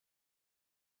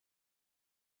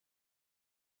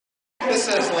This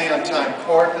is Leontine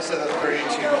Court. This is a 32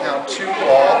 count 2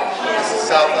 wall. This is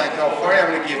Southland, California.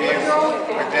 I'm going to give you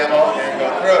a demo and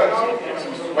go through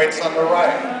it. Weights on the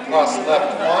right. Cross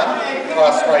left 1,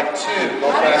 cross right 2. Go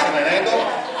back in an angle.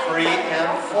 3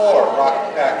 and 4.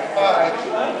 Rock back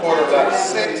 5. Quarter left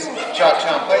 6.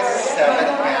 Cha-cha in place 7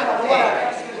 and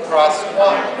 8. Cross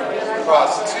 1.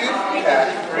 Cross 2.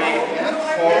 Back 3 and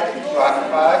 4.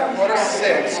 Rock 5. Quarter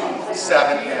 6.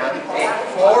 7 and 8.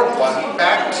 Forward 1.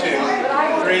 Back 2.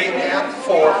 3 and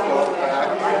 4. Go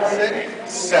back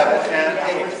 6. 7 and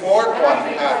 8. Forward 1.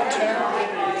 Back 2.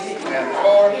 And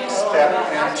forward. Step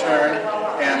and turn.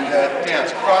 And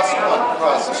dance. Cross 1.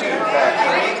 Cross 2. Back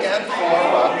 3 and 4.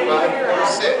 Rock 5. Quarter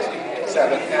 6.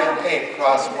 7 and 8.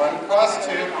 Cross 1. Cross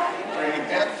 2. 3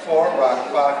 and 4.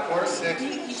 Rock 5. Quarter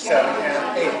 6. 7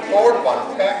 and 8. Forward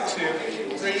 1. Back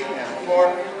 2. 3 and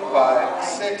 4. 5,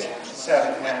 6,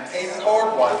 7 and 8.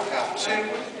 Forward 1. Half 2.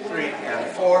 3 and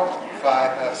 4.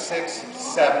 5, 6,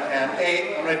 7 and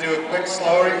 8. I'm going to do a quick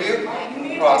slow review.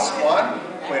 Cross 1.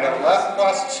 Weight on the left,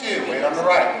 cross 2, weight on the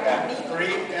right, back 3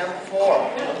 and 4,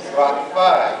 rock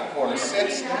 5, quarter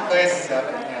 6, place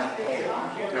 7 and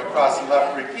 8. Go cross the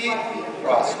left, repeat,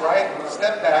 cross right,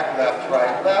 step back, left,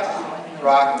 right, left,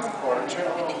 rock, quarter turn,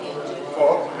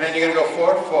 forward. And then you're going to go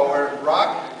forward, forward,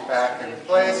 rock, back in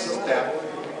place, step,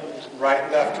 right,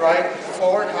 left,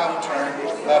 forward, half turn,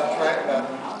 left, right,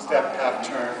 left, step, half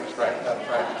turn, right, left,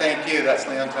 right. Thank you, that's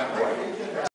Leontine Court.